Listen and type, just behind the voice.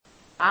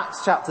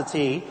Acts chapter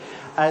 2.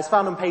 It's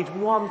found on page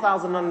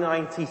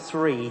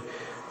 1093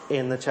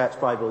 in the church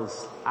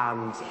Bibles,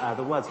 and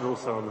the words are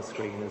also on the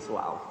screen as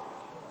well.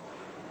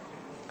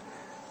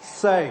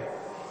 So,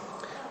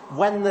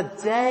 when the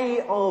day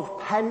of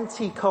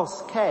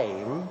Pentecost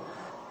came,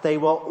 they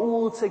were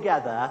all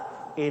together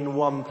in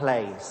one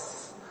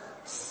place.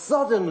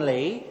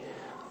 Suddenly,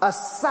 a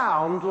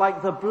sound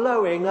like the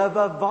blowing of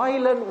a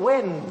violent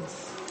wind.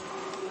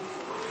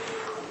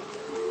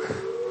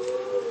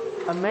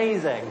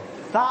 Amazing.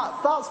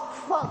 That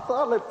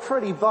looked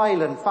pretty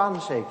violent, fan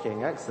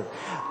shaking. Excellent.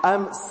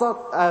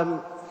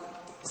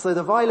 So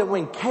the violent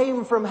wind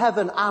came from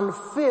heaven and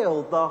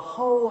filled the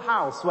whole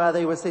house where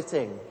they were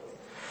sitting.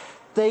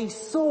 They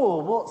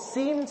saw what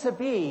seemed to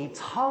be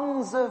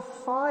tongues of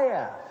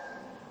fire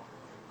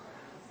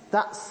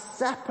that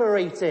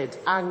separated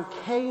and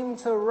came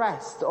to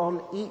rest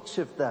on each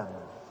of them.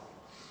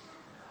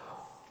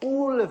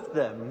 All of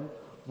them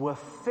were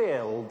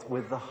filled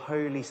with the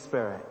Holy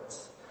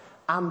Spirit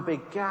and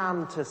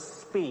began to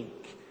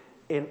speak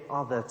in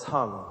other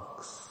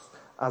tongues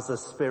as the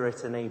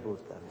Spirit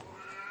enabled them.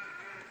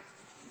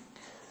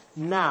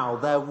 Now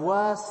there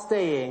were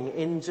staying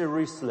in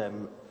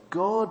Jerusalem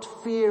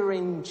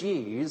God-fearing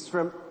Jews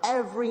from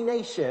every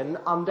nation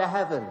under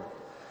heaven.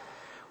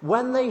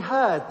 When they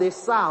heard this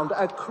sound,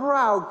 a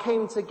crowd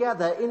came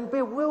together in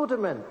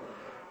bewilderment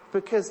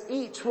because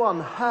each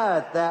one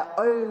heard their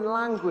own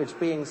language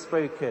being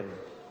spoken.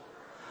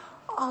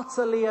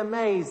 Utterly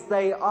amazed,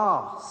 they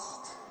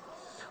asked,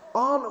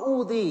 "Aren't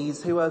all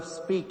these who are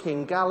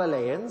speaking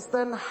Galileans?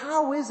 Then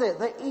how is it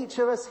that each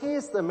of us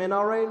hears them in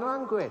our own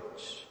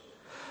language?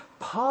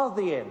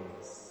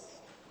 Parthians,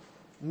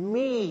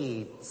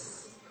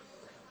 Medes,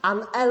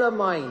 and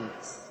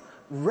Elamites,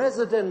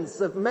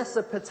 residents of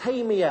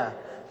Mesopotamia,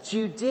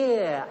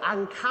 Judea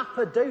and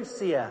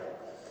Cappadocia,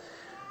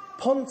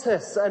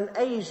 Pontus and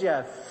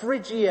Asia,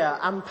 Phrygia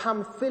and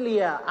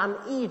Pamphylia and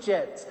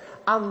Egypt,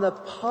 and the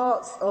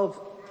parts of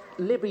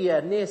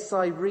Libya near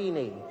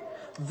Cyrene.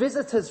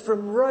 Visitors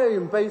from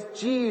Rome, both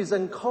Jews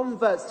and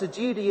converts to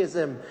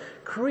Judaism,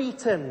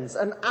 Cretans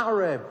and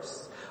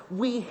Arabs.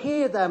 We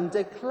hear them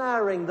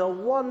declaring the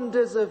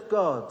wonders of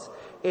God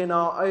in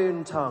our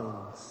own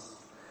tongues."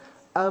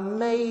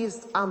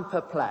 Amazed and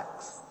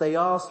perplexed, they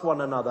asked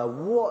one another,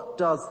 "What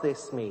does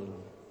this mean?"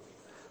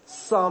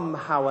 Some,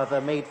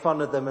 however, made fun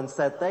of them and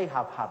said they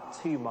have had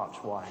too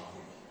much wine.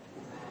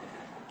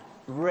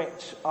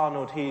 Rich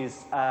Arnold, who's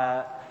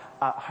at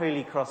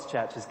Holy Cross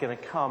Church, is going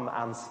to come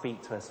and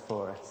speak to us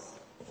for us.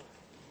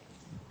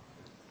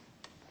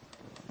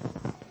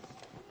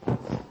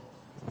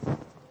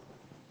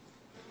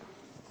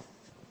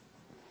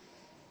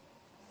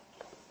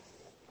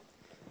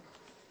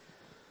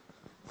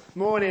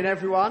 Morning,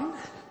 everyone.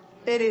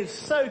 It is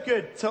so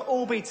good to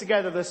all be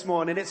together this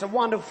morning. It's a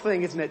wonderful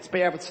thing, isn't it, to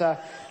be able to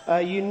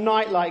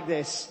unite like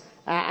this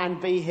and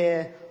be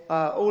here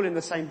all in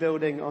the same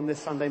building on this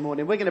Sunday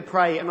morning. We're going to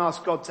pray and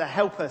ask God to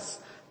help us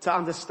to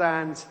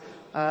understand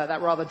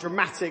that rather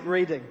dramatic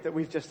reading that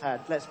we've just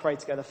had. Let's pray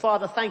together.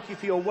 Father, thank you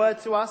for your word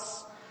to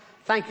us.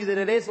 Thank you that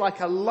it is like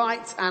a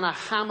light and a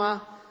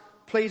hammer.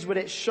 Please would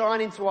it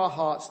shine into our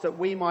hearts that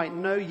we might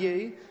know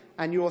you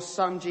and your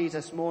Son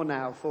Jesus more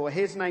now. For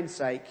his name's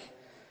sake,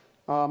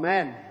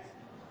 amen.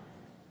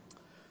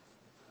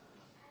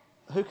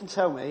 Who can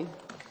tell me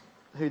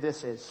who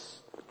this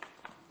is?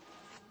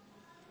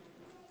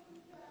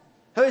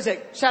 Who is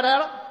it? Shout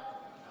out.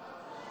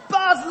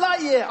 Buzz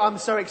Lightyear. I'm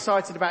so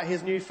excited about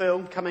his new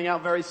film coming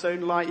out very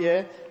soon,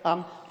 Lightyear.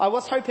 I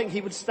was hoping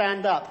he would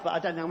stand up, but I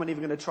don't think I'm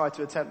even going to try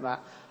to attempt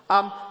that.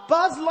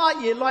 Buzz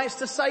Lightyear likes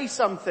to say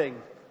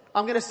something.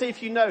 I'm going to see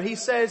if you know. He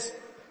says,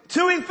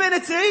 "To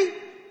infinity."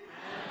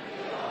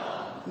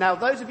 Now,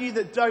 those of you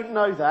that don't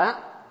know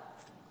that,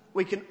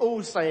 we can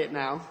all say it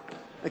now.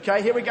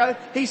 Okay, here we go.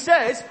 He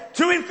says,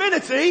 "To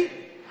infinity."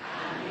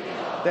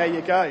 There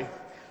you go.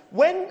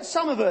 When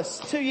some of us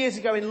 2 years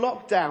ago in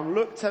lockdown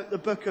looked at the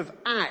book of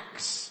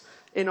Acts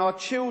in our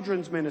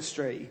children's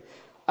ministry,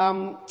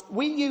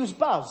 we used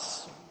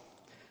Buzz.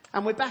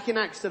 And we're back in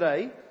Acts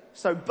today,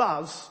 so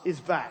Buzz is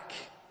back.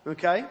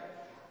 Okay?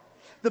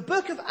 The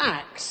book of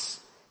Acts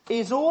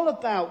is all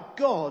about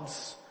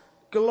God's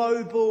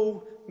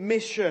global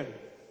mission.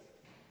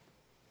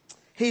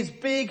 His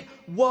big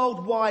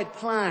worldwide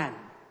plan.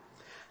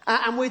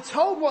 And we're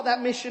told what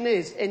that mission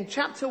is in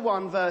chapter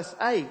 1 verse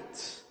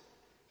 8.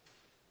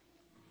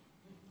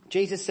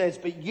 Jesus says,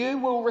 "But you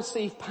will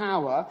receive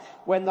power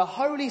when the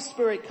Holy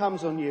Spirit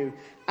comes on you,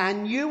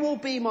 and you will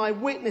be my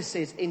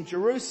witnesses in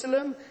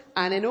Jerusalem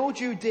and in all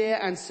Judea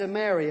and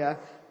Samaria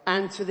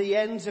and to the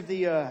ends of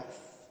the earth."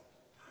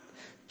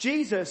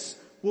 Jesus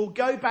will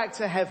go back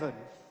to heaven.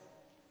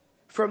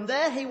 From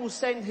there he will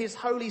send his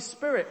Holy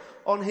Spirit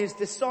on his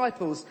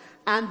disciples,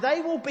 and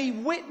they will be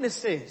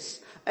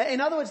witnesses.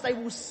 In other words, they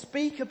will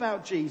speak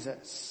about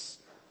Jesus,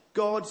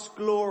 God's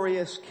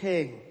glorious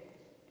King.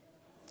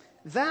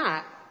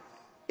 That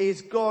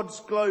is God's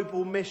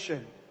global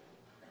mission.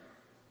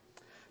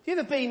 Have you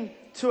ever been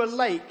to a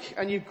lake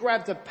and you've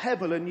grabbed a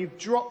pebble and you've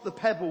dropped the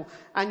pebble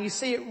and you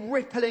see it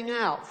rippling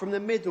out from the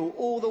middle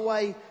all the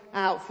way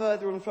out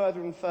further and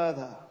further and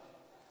further.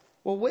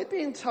 Well, we're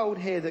being told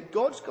here that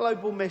God's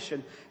global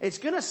mission, it's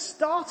going to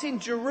start in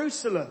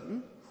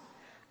Jerusalem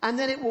and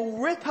then it will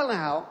ripple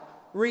out,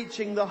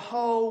 reaching the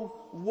whole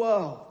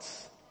world.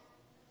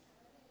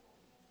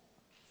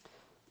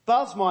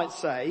 Buzz might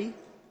say,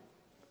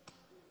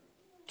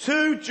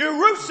 to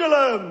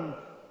Jerusalem!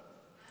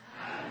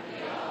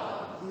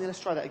 Let's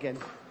try that again.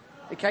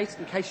 In case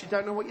you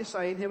don't know what you're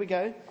saying, here we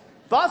go.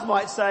 Buzz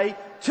might say,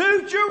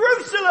 to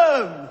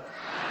Jerusalem!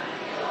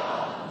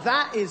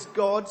 That is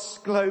God's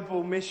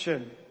global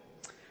mission.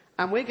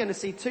 And we're going to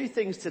see two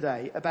things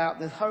today about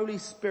the Holy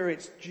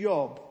Spirit's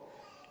job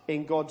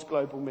in God's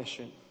global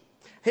mission.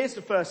 Here's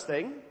the first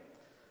thing.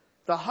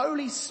 The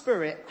Holy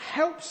Spirit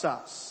helps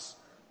us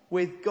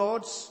with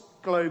God's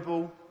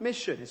global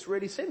mission. It's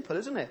really simple,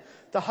 isn't it?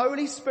 The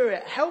Holy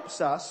Spirit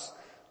helps us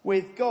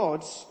with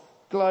God's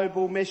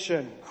global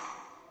mission.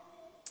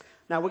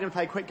 Now we're going to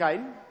play a quick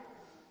game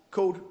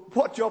called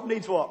What Job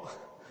Needs What?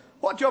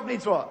 What job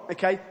needs what?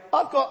 Okay,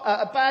 I've got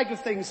a bag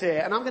of things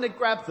here and I'm going to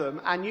grab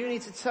them and you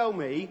need to tell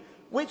me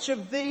which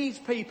of these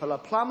people, a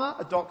plumber,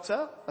 a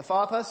doctor, a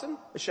fireperson,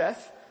 a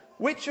chef,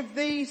 which of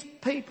these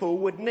people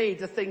would need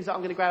the things that I'm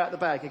going to grab out of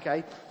the bag,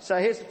 okay? So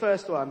here's the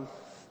first one.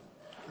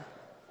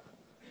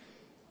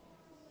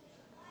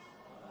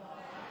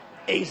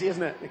 Easy,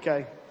 isn't it?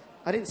 Okay.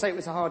 I didn't say it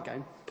was a hard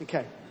game.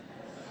 Okay.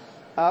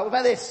 What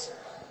about this?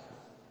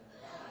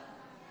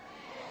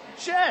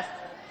 Chef!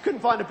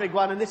 Couldn't find a big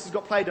one and this has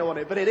got Play-Doh on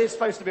it, but it is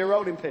supposed to be a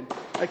rolling pin.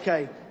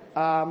 Okay.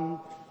 I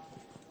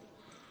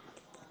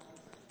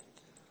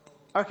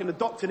reckon the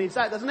doctor needs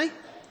that, doesn't he?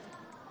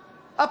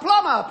 A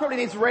plumber probably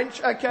needs a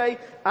wrench. Okay.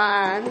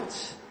 And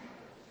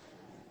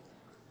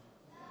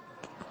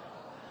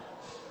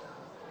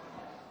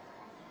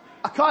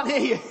I can't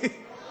hear you.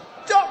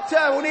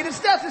 Doctor will need a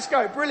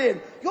stethoscope.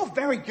 Brilliant. You're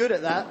very good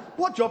at that.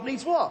 What job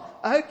needs what?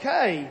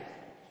 Okay.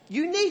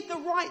 You need the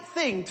right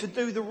thing to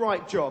do the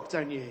right job,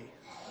 don't you?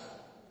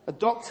 A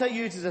doctor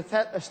uses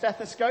a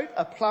stethoscope.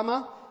 A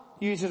plumber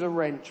uses a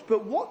wrench.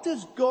 But what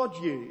does God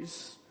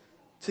use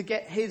to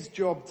get his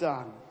job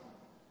done?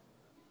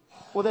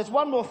 Well, there's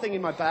one more thing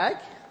in my bag.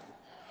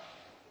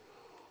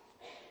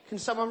 Can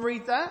someone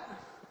read that?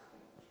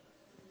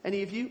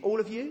 Any of you? All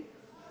of you?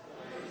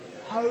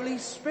 Holy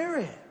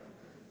Spirit.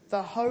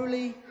 The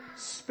Holy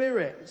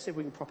Spirit. Let's see if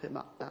we can prop that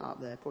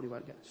up there. Probably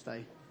won't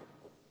stay.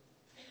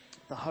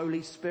 The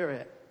Holy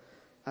Spirit.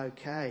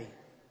 Okay.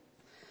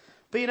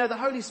 But you know, the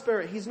Holy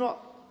Spirit, it's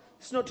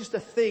not just a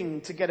thing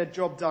to get a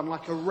job done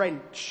like a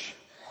wrench.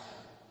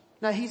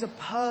 No, he's a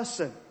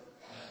person.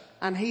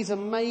 And he's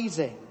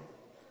amazing.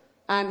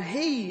 And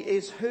he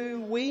is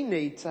who we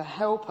need to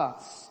help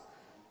us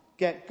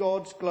get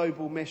God's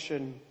global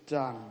mission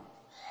done.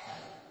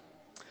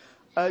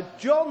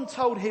 John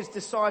told his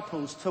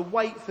disciples to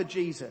wait for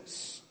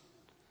Jesus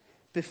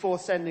before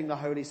sending the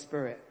Holy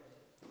Spirit.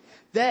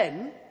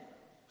 Then,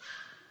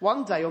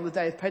 one day on the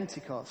day of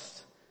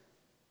Pentecost,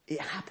 it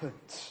happened.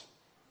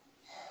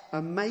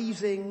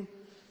 Amazing,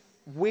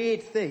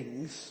 weird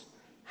things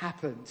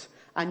happened.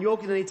 And you're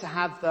going to need to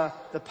have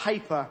the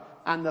paper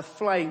and the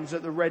flames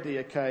at the ready,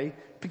 okay?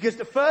 Because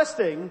the first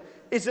thing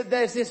is that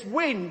there's this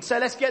wind. So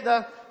let's get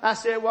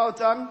that's it, well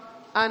done.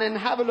 And then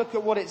have a look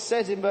at what it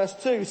says in verse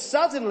 2.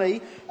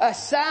 Suddenly, a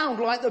sound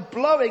like the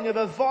blowing of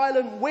a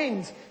violent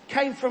wind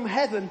came from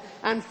heaven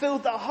and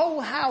filled the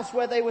whole house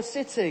where they were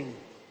sitting.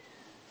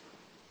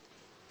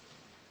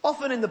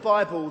 Often in the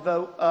Bible,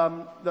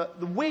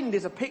 the wind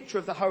is a picture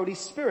of the Holy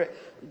Spirit.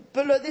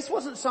 But look, this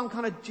wasn't some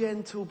kind of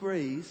gentle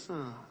breeze,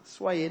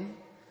 swaying.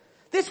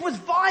 This was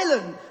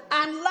violent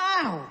and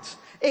loud.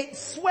 It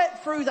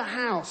swept through the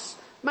house.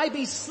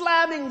 Maybe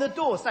slamming the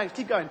doors. Thanks,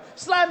 keep going.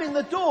 Slamming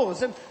the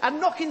doors and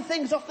knocking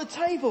things off the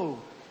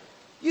table.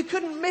 You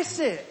couldn't miss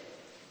it.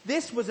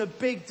 This was a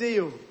big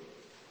deal.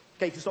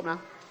 Okay, you can stop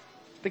now.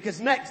 Because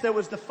next there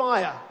was the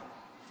fire.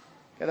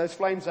 Get those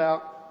flames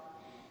out.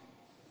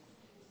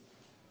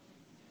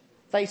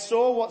 They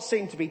saw what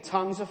seemed to be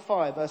tongues of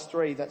fire, verse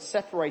 3, that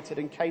separated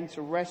and came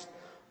to rest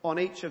on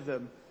each of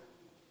them.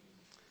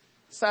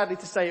 Sadly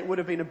to say, it would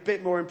have been a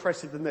bit more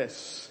impressive than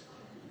this.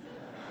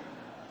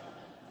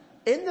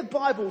 In the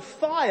Bible,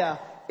 fire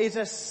is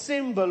a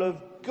symbol of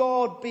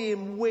God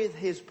being with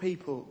his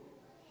people.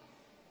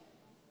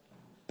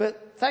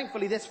 But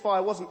thankfully this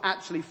fire wasn't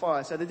actually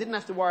fire, so they didn't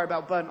have to worry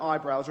about burnt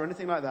eyebrows or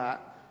anything like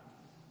that.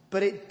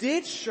 But it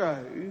did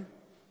show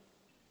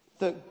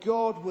that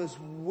God was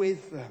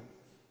with them.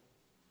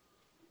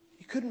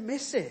 You couldn't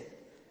miss it.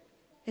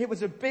 It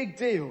was a big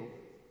deal.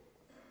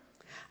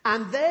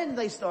 And then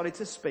they started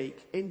to speak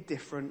in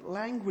different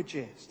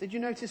languages. Did you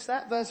notice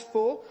that? Verse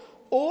 4.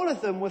 All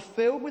of them were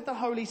filled with the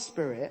Holy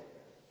Spirit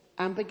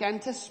and began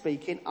to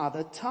speak in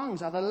other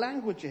tongues, other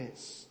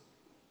languages.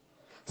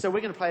 So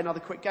we're going to play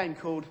another quick game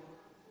called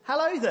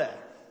Hello There.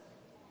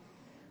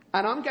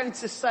 And I'm going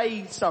to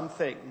say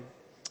something.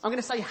 I'm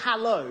going to say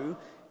hello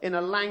in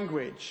a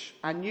language.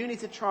 And you need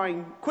to try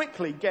and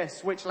quickly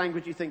guess which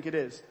language you think it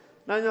is.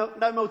 No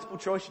multiple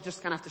choice. You're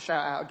just going to have to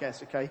shout out a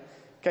guess, okay?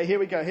 Okay, here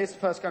we go. Here's the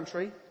first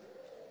country.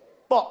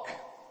 Bok.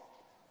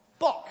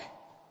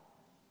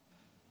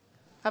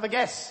 Have a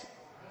guess.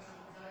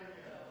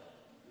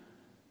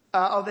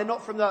 They're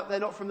not from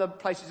the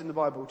places in the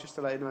Bible, just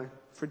to let you know.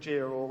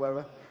 Phrygia or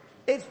wherever.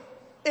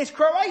 It's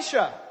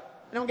Croatia.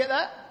 Anyone get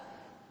that?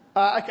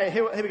 Okay,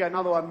 here we go.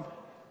 Another one.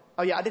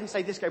 Oh yeah, I didn't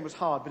say this game was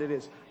hard, but it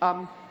is.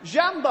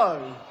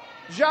 Jambo.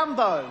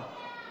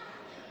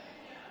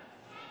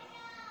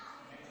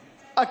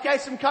 Okay,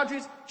 some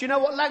countries. Do you know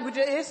what language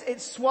it is?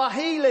 It's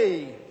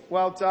Swahili.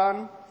 Well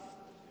done.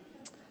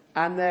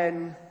 And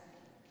then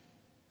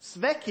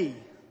Sveki.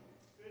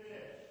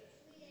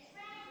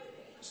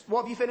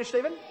 What have you finished,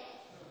 Stephen?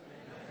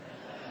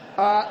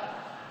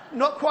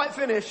 Not quite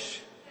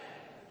finished.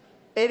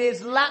 It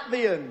is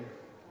Latvian.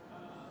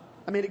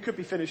 I mean, it could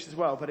be Finnish as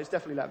well, but it's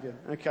definitely Latvian.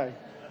 Okay.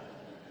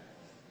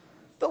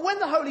 But when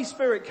the Holy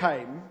Spirit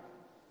came,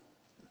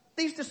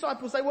 these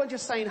disciples, they weren't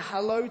just saying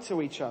hello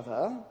to each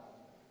other.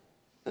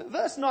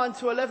 Verse 9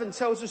 to 11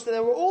 tells us that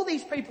there were all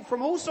these people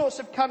from all sorts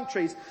of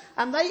countries,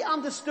 and they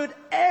understood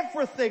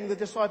everything the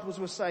disciples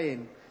were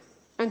saying.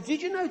 And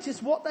did you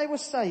notice what they were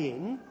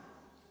saying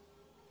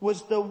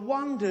was the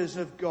wonders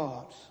of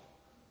God?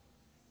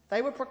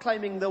 They were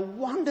proclaiming the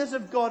wonders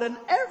of God, and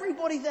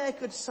everybody there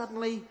could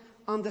suddenly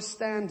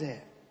understand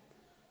it.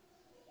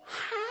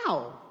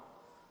 How?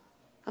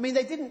 I mean,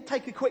 they didn't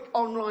take a quick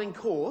online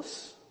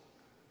course.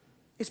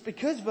 It's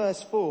because,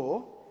 verse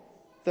 4,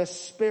 the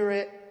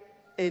Spirit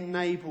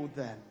enabled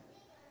them.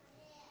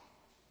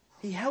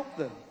 He helped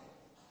them.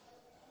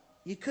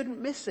 You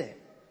couldn't miss it.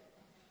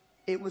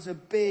 It was a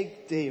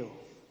big deal.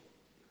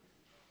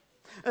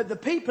 The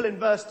people in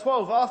verse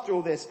 12, after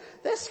all this,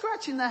 they're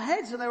scratching their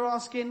heads and they're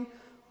asking,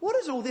 what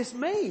does all this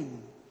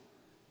mean?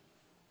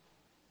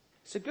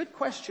 It's a good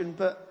question,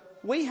 but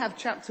we have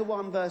chapter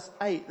 1 verse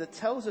 8 that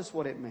tells us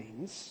what it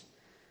means.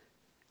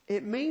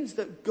 It means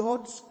that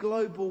God's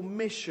global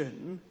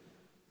mission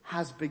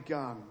has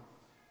begun.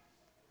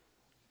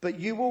 But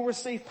you will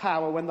receive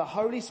power when the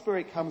Holy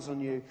Spirit comes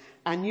on you,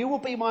 and you will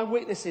be my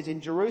witnesses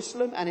in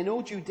Jerusalem and in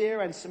all Judea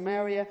and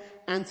Samaria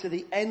and to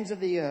the ends of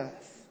the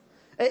earth.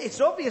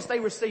 It's obvious they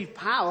received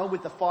power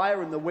with the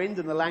fire and the wind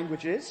and the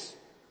languages.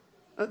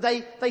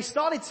 They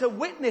started to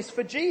witness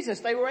for Jesus.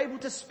 They were able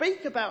to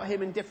speak about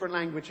him in different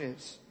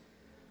languages.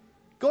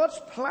 God's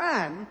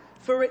plan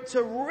for it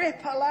to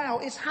ripple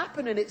out is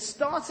happening. It's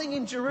starting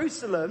in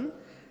Jerusalem,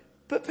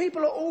 but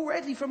people are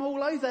already from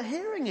all over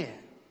hearing it.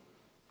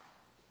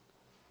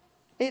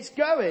 It's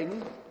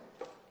going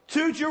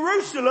to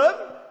Jerusalem.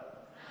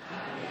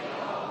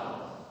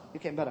 You're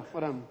getting better.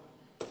 Well done.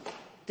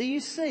 Do you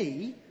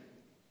see?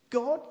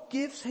 God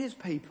gives his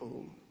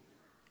people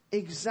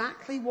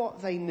exactly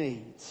what they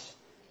need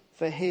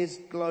for his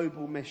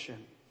global mission.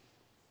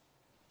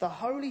 The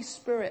Holy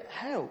Spirit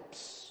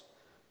helps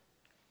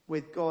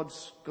with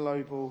God's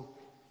global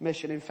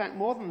mission. In fact,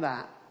 more than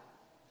that,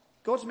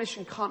 God's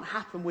mission can't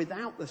happen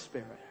without the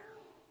Spirit.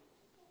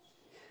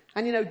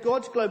 And you know,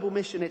 God's global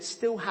mission, it's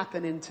still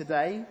happening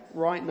today,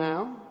 right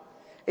now.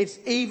 It's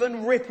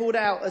even rippled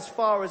out as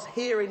far as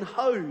here in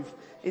Hove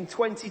in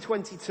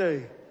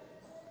 2022.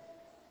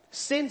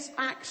 Since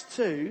Acts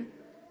 2,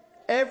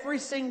 every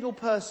single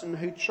person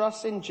who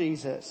trusts in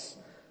Jesus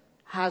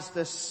has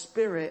the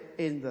Spirit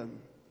in them,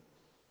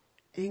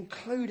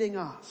 including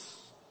us.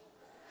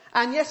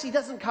 And yes, he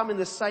doesn't come in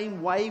the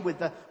same way with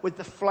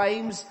the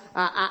flames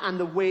and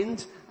the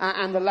wind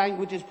and the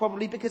languages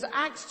probably, because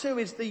Acts 2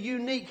 is the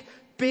unique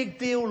big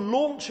deal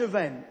launch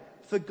event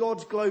for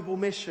God's global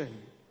mission.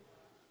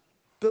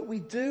 But we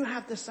do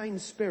have the same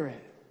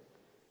Spirit,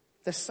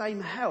 the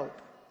same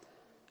help,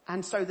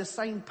 and so the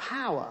same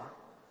power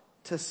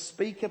to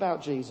speak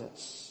about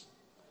Jesus.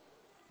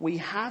 We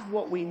have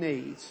what we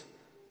need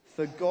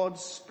for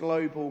God's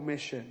global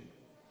mission.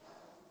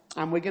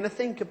 And we're going to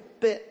think a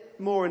bit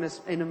more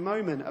in a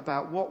moment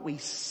about what we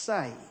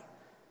say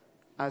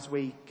as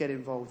we get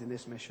involved in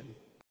this mission.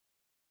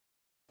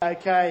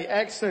 Okay,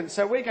 excellent.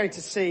 So we're going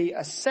to see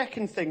a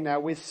second thing now.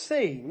 We've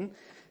seen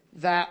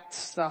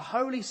that the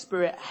Holy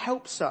Spirit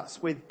helps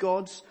us with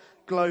God's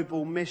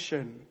global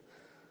mission.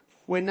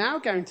 We're now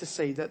going to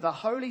see that the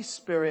Holy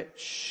Spirit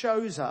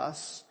shows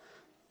us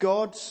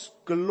God's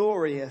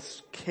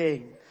glorious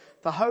King.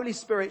 The Holy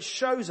Spirit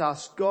shows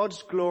us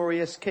God's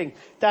glorious King.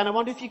 Dan, I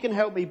wonder if you can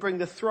help me bring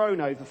the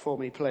throne over for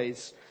me,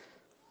 please.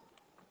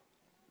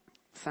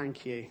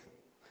 Thank you.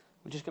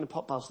 I'm just going to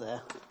pop Buzz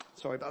there.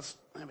 Sorry, Buzz.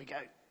 There we go.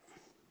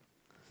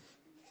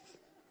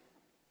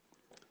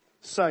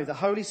 So, the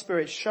Holy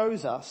Spirit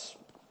shows us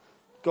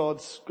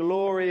God's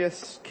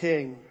glorious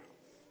King.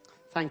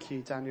 Thank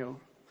you, Daniel.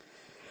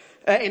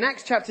 In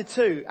Acts chapter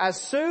 2, as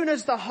soon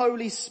as the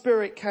Holy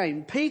Spirit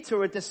came,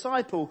 Peter, a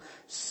disciple,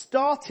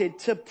 started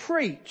to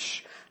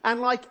preach.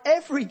 And like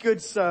every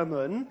good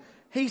sermon,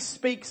 he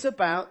speaks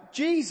about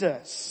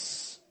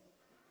Jesus.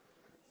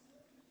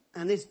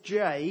 And this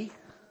J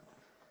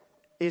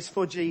is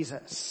for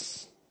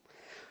Jesus.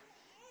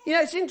 You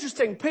know, it's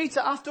interesting. Peter,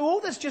 after all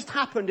that's just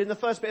happened in the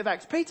first bit of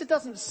Acts, Peter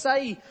doesn't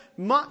say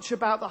much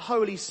about the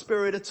Holy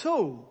Spirit at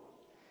all.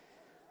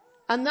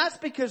 And that's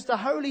because the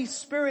Holy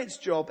Spirit's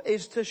job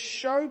is to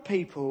show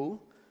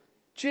people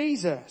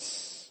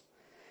Jesus.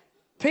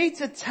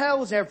 Peter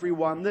tells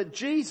everyone that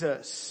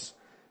Jesus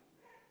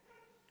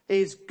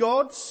is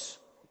God's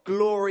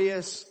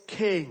glorious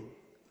King,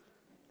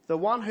 the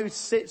one who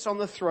sits on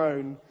the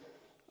throne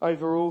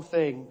over all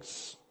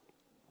things.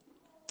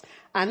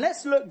 And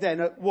let's look then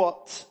at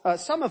what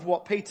some of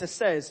what Peter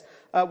says.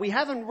 We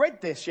haven't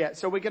read this yet,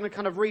 so we're going to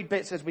kind of read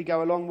bits as we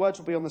go along. Words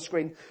will be on the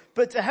screen.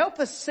 But to help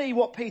us see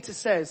what Peter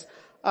says,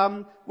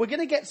 we're going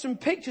to get some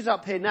pictures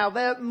up here. Now,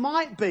 there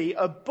might be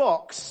a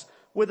box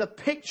with a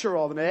picture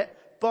on it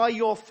by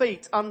your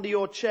feet under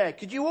your chair.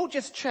 Could you all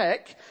just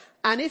check?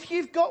 And if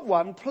you've got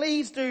one,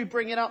 please do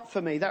bring it up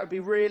for me. That would be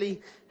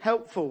really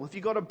helpful. If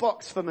you've got a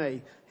box for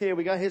me. Here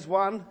we go. Here's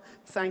one.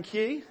 Thank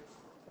you.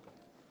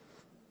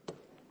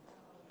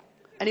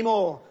 Any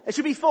more? It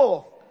should be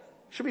 4.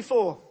 Should be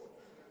 4.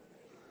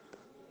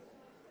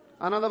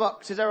 Another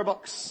box. Is there a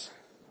box?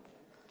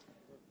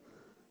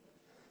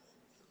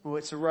 Oh,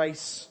 it's a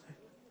race.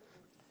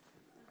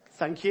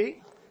 Thank you.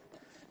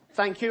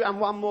 Thank you. And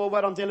one more.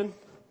 Well done, Dylan.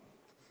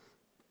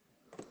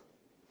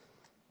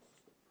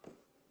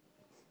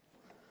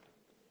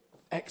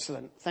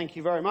 Excellent. Thank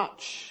you very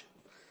much.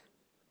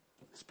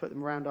 Let's put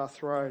them around our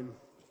throne.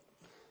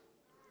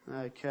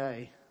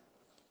 Okay.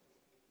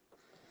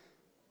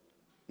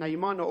 Now, you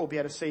might not all be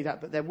able to see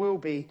that, but there will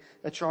be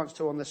a chance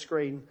to on the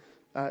screen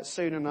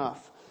soon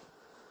enough.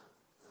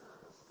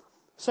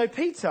 So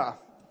Peter,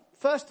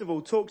 first of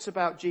all, talks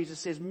about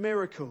Jesus'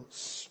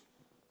 miracles.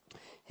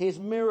 His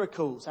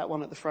miracles, that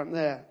one at the front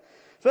there.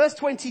 Verse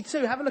 22,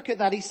 have a look at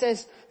that. He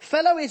says,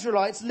 fellow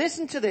Israelites,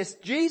 listen to this.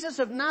 Jesus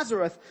of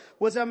Nazareth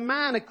was a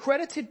man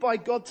accredited by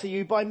God to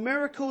you by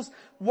miracles,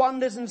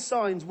 wonders and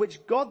signs,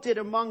 which God did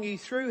among you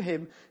through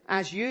him,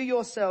 as you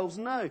yourselves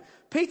know.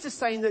 Peter's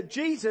saying that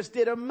Jesus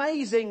did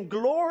amazing,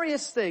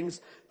 glorious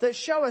things that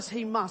show us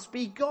he must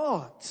be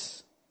God.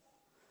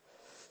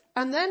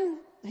 And then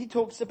he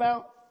talks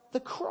about the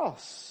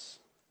cross.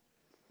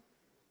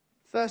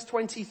 Verse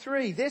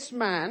 23, this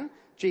man,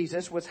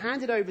 Jesus, was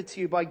handed over to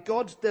you by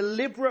God's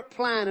deliberate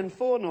plan and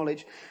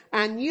foreknowledge,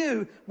 and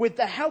you, with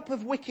the help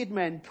of wicked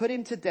men, put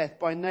him to death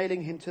by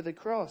nailing him to the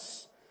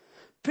cross.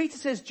 Peter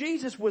says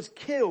Jesus was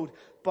killed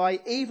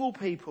by evil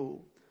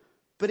people,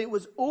 but it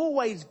was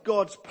always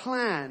God's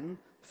plan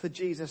for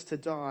Jesus to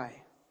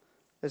die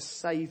as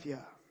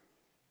Saviour.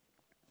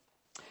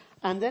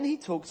 And then he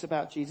talks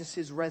about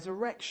Jesus'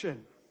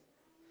 resurrection.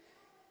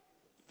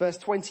 Verse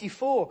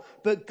 24,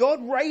 but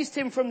God raised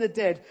him from the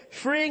dead,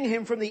 freeing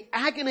him from the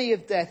agony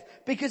of death,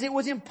 because it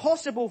was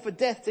impossible for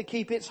death to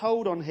keep its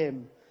hold on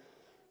him.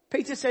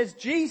 Peter says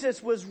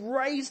Jesus was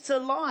raised to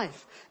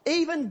life.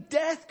 Even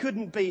death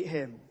couldn't beat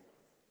him.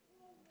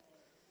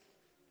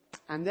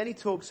 And then he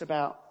talks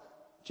about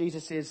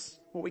Jesus'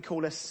 what we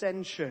call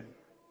ascension.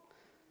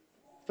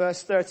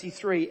 Verse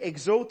 33,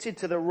 exalted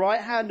to the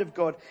right hand of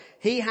God,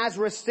 he has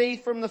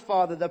received from the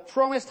Father the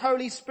promised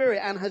Holy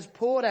Spirit and has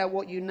poured out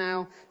what you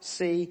now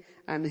see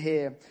and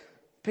hear.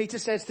 Peter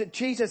says that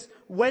Jesus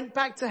went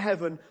back to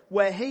heaven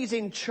where he's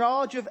in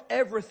charge of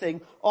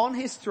everything on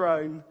his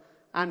throne,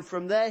 and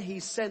from there he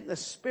sent the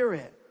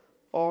Spirit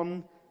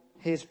on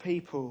his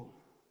people.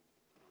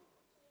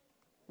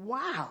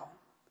 Wow.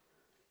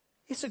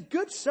 It's a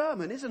good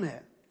sermon, isn't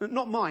it?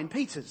 Not mine,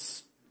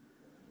 Peter's.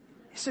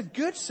 It's a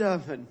good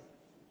sermon.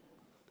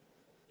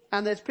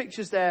 And there's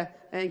pictures there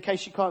in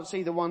case you can't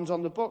see the ones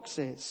on the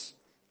boxes.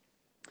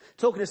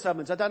 Talking of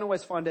sermons, I don't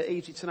always find it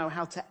easy to know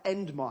how to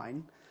end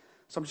mine.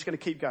 So I'm just going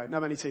to keep going. No,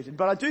 I'm only teasing.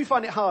 But I do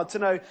find it hard to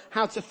know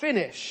how to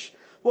finish.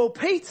 Well,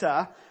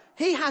 Peter,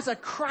 he has a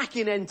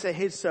cracking end to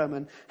his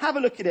sermon. Have a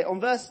look at it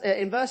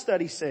in verse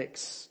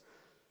 36.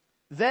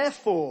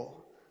 Therefore,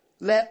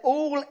 let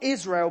all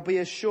Israel be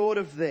assured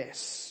of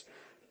this.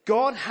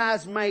 God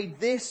has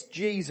made this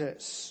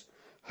Jesus,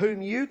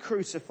 whom you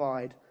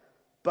crucified,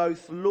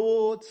 both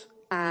Lord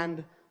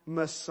and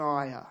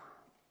Messiah.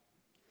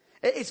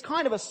 It's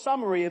kind of a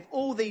summary of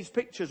all these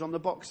pictures on the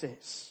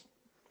boxes.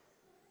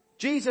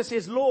 Jesus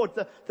is Lord,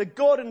 the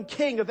God and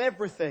King of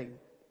everything.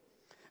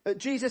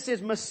 Jesus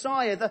is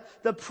Messiah,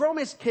 the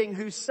promised King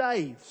who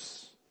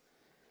saves.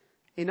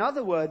 In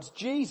other words,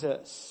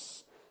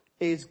 Jesus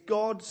is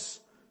God's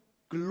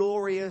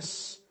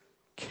glorious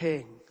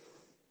King.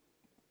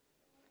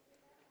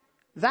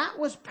 That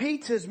was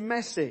Peter's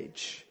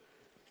message,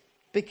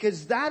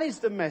 because that is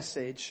the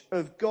message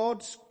of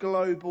God's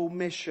global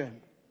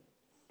mission.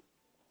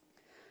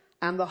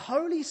 And the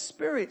Holy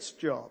Spirit's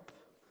job,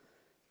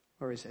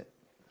 or is it?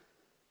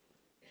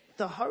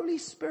 The Holy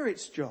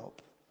Spirit's job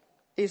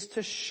is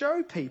to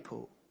show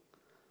people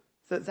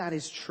that that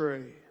is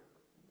true.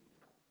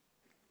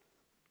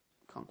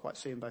 Can't quite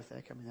see them both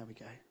there, can we? There we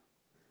go.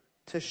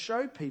 To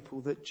show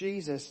people that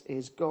Jesus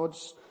is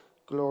God's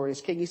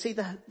glorious King. You see,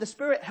 the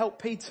Spirit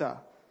helped Peter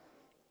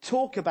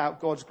talk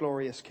about God's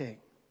glorious King.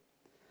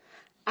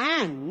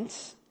 And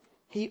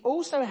he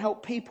also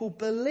helped people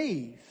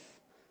believe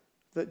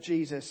that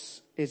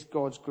Jesus is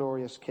God's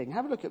glorious King.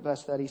 Have a look at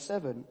verse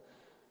 37.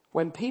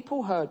 When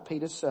people heard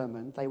Peter's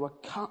sermon, they were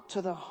cut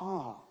to the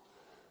heart.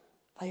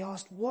 They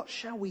asked, "What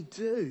shall we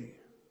do?"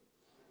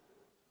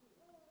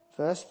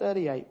 Verse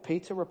 38,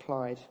 Peter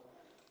replied,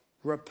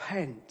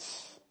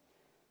 "Repent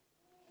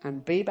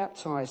and be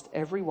baptized,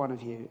 every one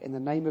of you, in the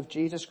name of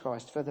Jesus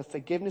Christ for the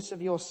forgiveness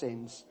of your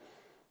sins,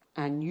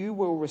 and you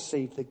will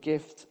receive the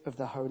gift of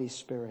the Holy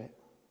Spirit."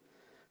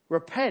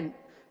 Repent,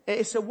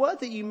 it's a word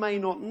that you may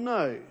not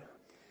know.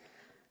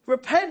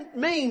 Repent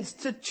means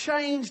to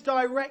change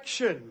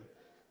direction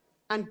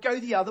and go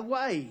the other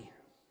way.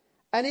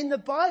 And in the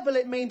Bible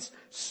it means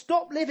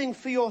stop living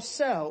for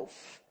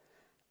yourself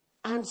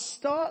and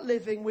start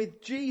living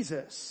with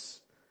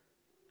Jesus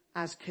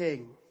as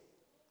King.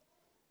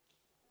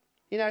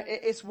 You know,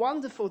 it's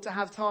wonderful to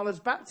have Tyler's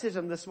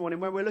baptism this morning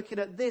when we're looking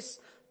at this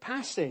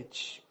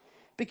passage,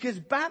 because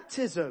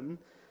baptism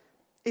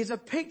is a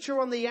picture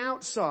on the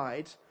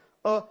outside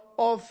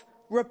of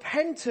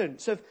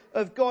repentance,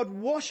 of God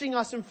washing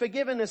us and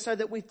forgiving us so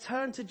that we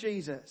turn to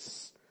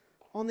Jesus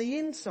on the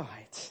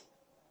inside.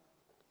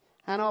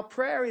 And our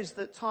prayer is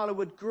that Tyler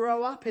would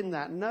grow up in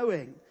that,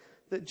 knowing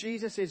that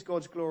Jesus is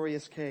God's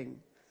glorious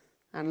King,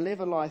 and live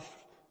a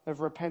life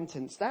of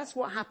repentance. That's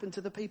what happened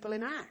to the people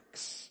in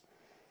Acts.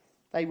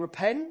 They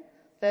repent,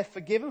 they're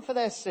forgiven for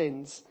their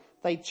sins,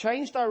 they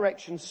change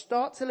direction,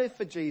 start to live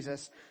for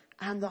Jesus,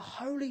 and the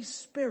Holy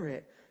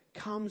Spirit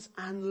comes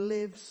and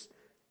lives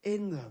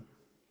in them.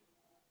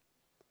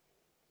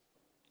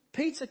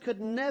 Peter could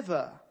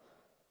never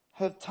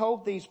have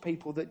told these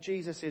people that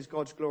Jesus is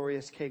God's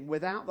glorious King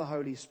without the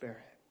Holy Spirit.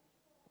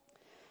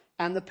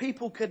 And the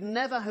people could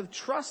never have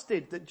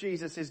trusted that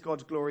Jesus is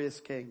God's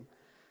glorious King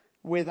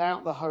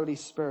without the Holy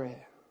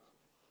Spirit.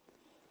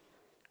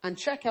 And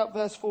check out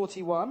verse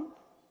 41.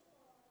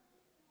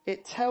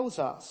 It tells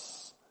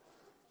us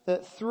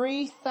that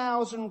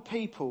 3,000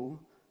 people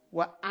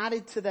were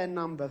added to their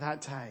number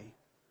that day.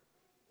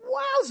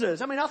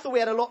 Wowzers! I mean, I thought we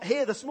had a lot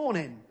here this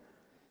morning.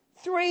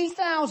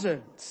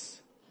 3,000.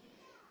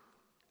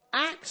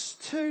 Acts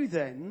 2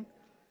 then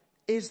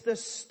is the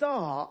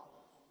start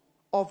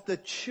of the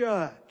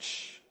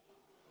church.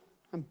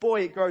 And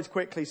boy, it grows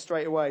quickly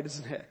straight away,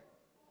 doesn't it?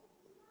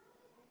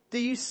 Do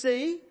you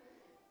see?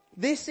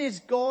 This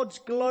is God's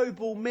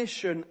global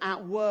mission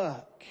at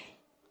work.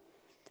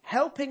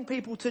 Helping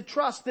people to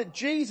trust that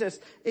Jesus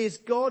is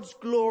God's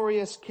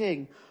glorious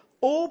King.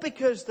 All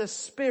because the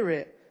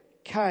Spirit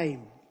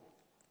came.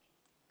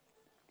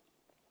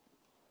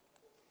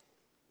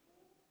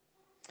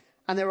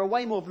 And there are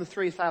way more than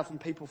 3,000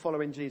 people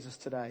following Jesus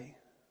today.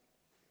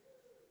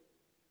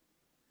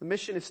 The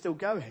mission is still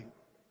going.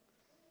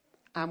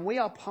 And we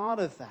are part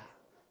of that.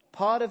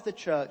 Part of the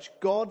church,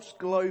 God's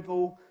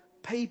global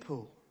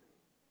people.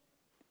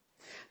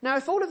 Now,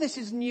 if all of this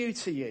is new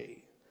to you,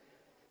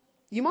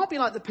 you might be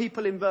like the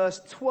people in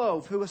verse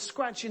 12 who are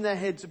scratching their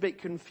heads a bit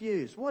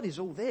confused. What is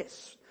all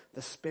this?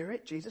 The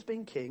Spirit, Jesus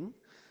being King?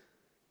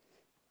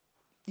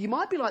 You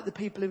might be like the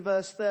people in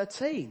verse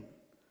 13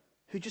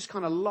 who just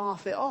kind of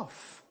laugh it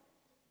off.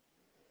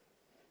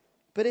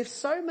 But if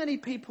so many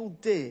people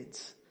did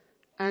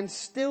and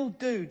still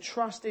do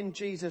trust in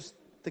Jesus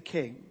the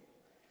King,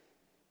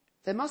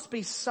 there must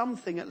be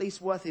something at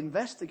least worth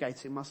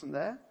investigating, mustn't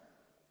there?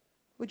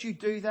 Would you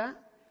do that?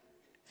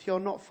 If you're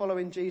not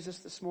following Jesus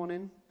this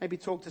morning, maybe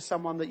talk to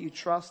someone that you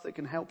trust that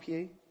can help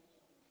you.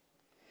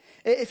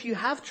 If you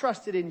have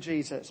trusted in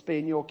Jesus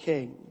being your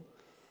King,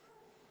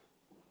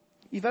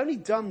 you've only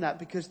done that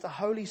because the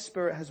Holy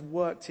Spirit has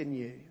worked in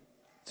you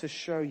to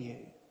show you.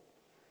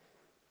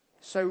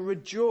 So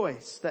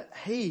rejoice that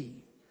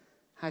He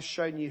has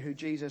shown you who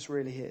Jesus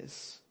really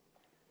is.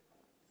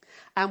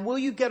 And will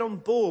you get on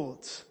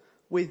board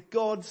with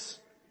God's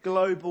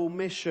global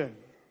mission?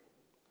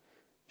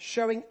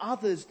 Showing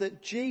others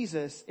that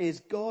Jesus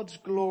is God's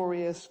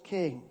glorious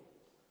King.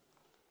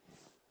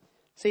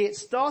 See, it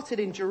started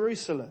in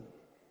Jerusalem.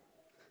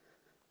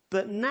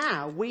 But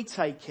now we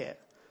take it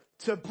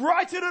to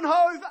Brighton and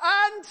Hove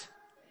and...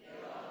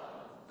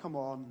 Come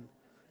on.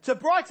 To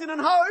Brighton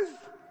and Hove.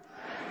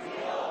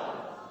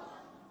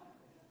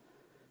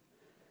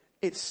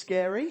 It's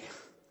scary.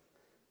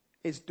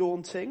 It's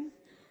daunting.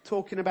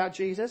 Talking about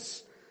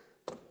Jesus.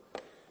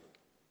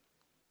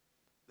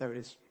 There it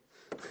is.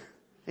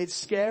 It's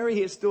scary,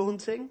 it's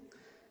daunting.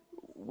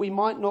 We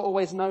might not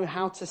always know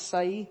how to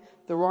say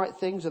the right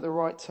things at the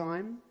right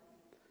time.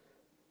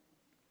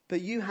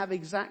 But you have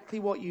exactly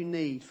what you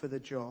need for the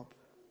job.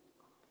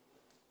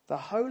 The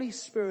Holy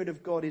Spirit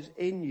of God is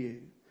in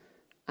you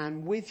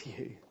and with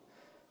you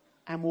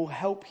and will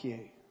help you.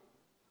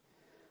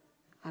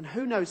 And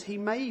who knows, He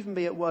may even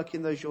be at work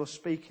in those you're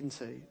speaking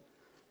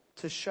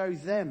to show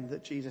them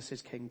that Jesus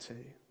is King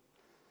too.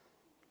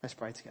 Let's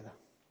pray together.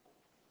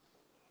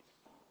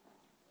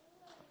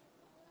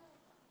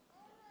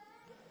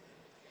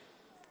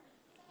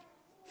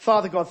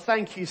 Father God,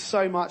 thank you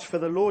so much for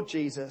the Lord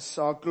Jesus,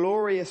 our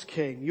glorious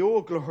King,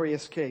 your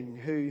glorious King,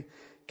 who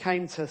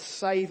came to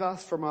save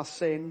us from our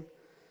sin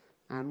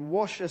and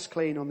wash us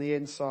clean on the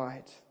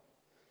inside.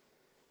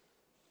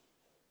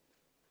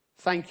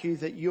 Thank you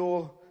that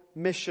your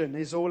mission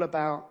is all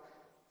about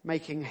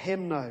making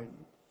him known.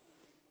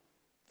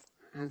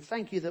 And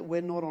thank you that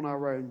we're not on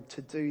our own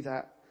to do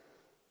that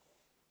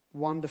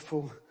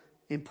wonderful,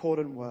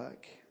 important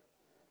work.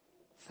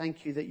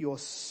 Thank you that your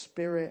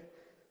Spirit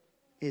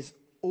is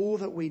all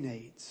that we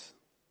need.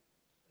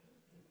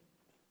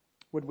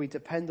 Would we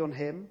depend on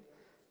him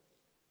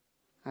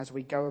as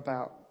we go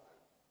about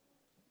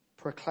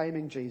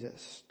proclaiming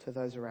Jesus to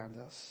those around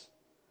us?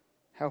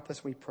 Help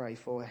us, we pray,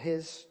 for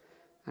his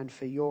and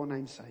for your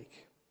name's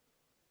sake.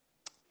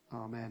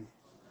 Amen.